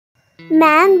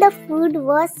Ma'am, the food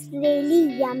was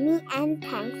really yummy and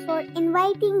thanks for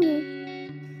inviting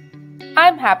me.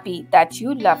 I'm happy that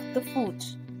you loved the food.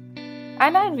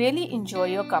 And I really enjoy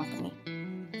your company.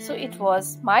 So it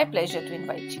was my pleasure to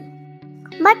invite you.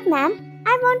 But ma'am,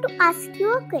 I want to ask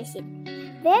you a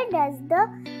question. Where does the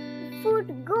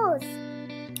food goes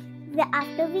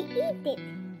after we eat it?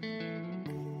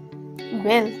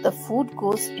 Well, the food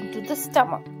goes into the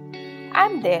stomach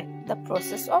and there the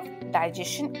process of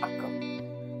digestion occurs.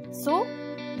 So,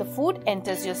 the food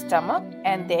enters your stomach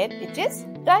and there it is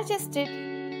digested.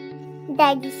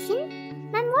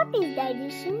 Digestion? Ma'am, what is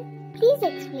digestion? Please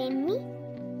explain me.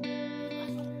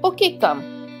 Okay,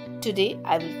 come. Today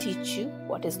I will teach you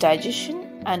what is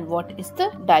digestion and what is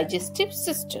the digestive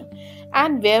system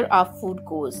and where our food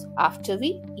goes after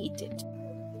we eat it.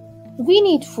 We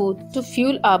need food to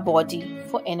fuel our body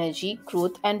for energy,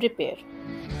 growth and repair.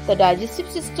 The digestive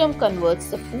system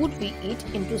converts the food we eat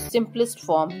into simplest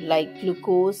form like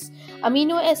glucose,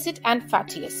 amino acid and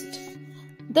fatty acid.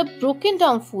 The broken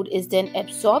down food is then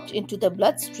absorbed into the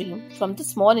bloodstream from the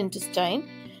small intestine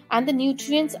and the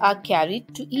nutrients are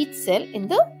carried to each cell in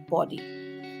the body.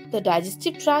 The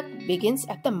digestive tract begins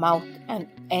at the mouth and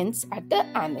ends at the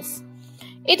anus.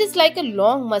 It is like a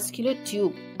long muscular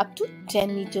tube up to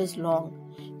 10 meters long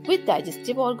with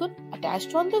digestive organ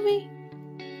attached on the way.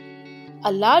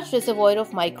 A large reservoir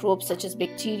of microbes such as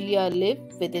bacteria live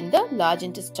within the large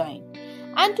intestine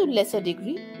and to lesser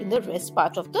degree in the rest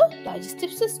part of the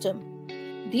digestive system.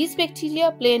 These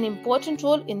bacteria play an important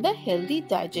role in the healthy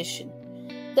digestion.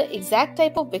 The exact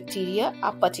type of bacteria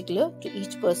are particular to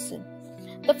each person.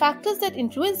 The factors that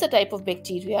influence the type of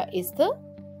bacteria is the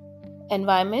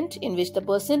environment in which the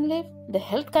person lives, the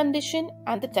health condition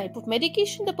and the type of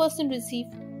medication the person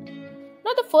receives.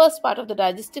 Now the first part of the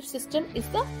digestive system is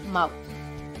the mouth.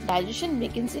 Digestion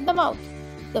begins in the mouth.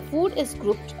 The food is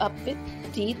grouped up with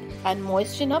teeth and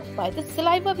moistened up by the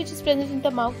saliva which is present in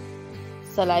the mouth.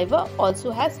 Saliva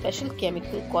also has special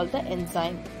chemical called the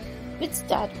enzyme which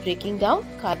start breaking down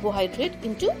carbohydrate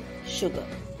into sugar.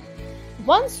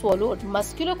 Once swallowed,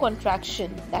 muscular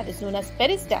contraction that is known as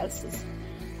peristalsis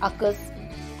occurs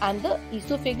and the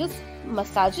esophagus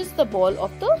massages the ball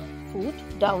of the food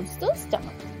down the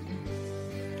stomach.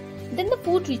 Then the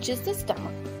food reaches the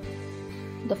stomach.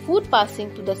 The food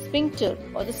passing to the sphincter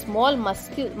or the small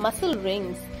muscle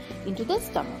rings into the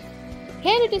stomach.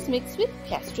 Here it is mixed with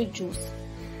gastric juice.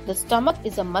 The stomach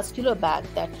is a muscular bag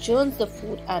that churns the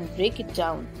food and break it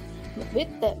down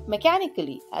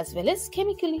mechanically as well as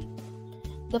chemically.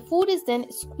 The food is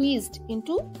then squeezed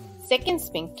into second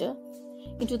sphincter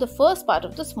into the first part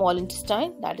of the small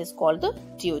intestine that is called the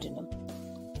duodenum.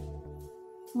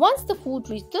 Once the food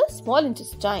reaches the small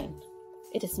intestine,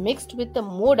 it is mixed with the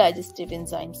more digestive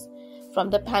enzymes from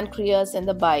the pancreas and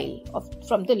the bile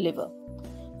from the liver.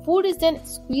 Food is then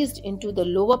squeezed into the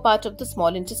lower part of the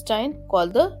small intestine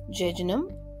called the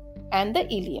jejunum and the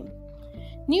ileum.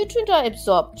 Nutrients are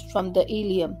absorbed from the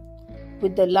ileum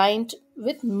with the lined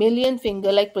with million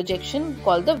finger-like projection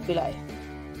called the villi.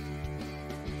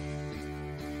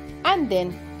 And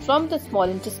then from the small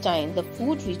intestine, the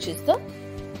food reaches the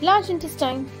large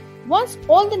intestine. Once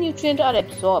all the nutrients are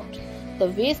absorbed, the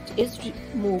waste is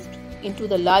removed into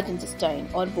the large intestine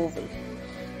or bowel.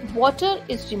 Water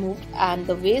is removed and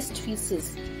the waste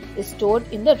feces is stored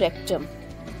in the rectum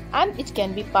and it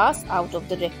can be passed out of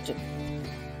the rectum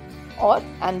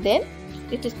and then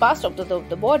it is passed out of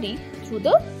the body through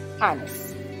the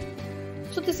anus.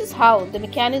 So this is how the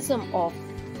mechanism of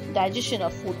digestion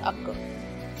of food occurs,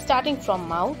 starting from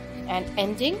mouth and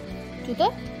ending to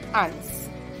the anus.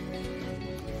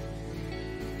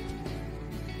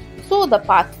 So the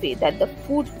pathway that the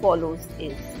food follows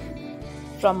is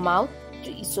from mouth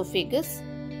to esophagus,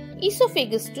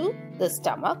 esophagus to the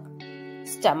stomach,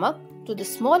 stomach to the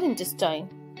small intestine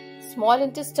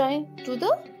to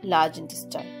the large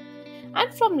intestine,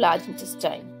 and from large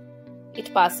intestine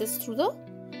it passes through the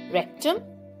rectum,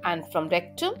 and from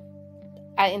rectum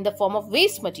and in the form of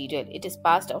waste material it is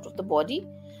passed out of the body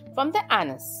from the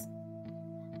anus.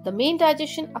 The main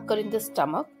digestion occurs in the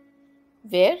stomach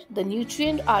where the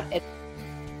nutrients are.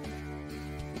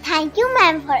 Thank you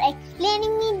ma'am for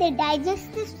explaining me the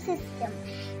digestive system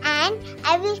and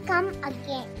I will come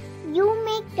again. You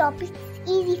make topics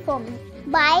easy for me.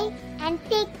 Bye and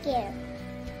take care.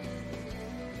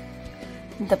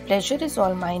 The pleasure is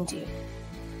all mine, dear.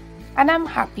 And I'm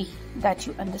happy that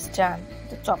you understand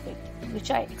the topic which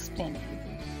I explained to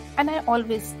you. And I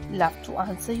always love to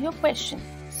answer your question.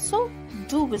 So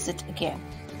do visit again.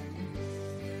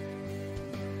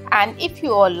 And if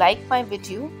you all like my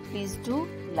video, please do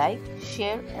like,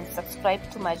 share and subscribe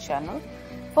to my channel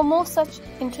for more such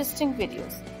interesting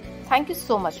videos. Thank you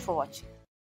so much for watching.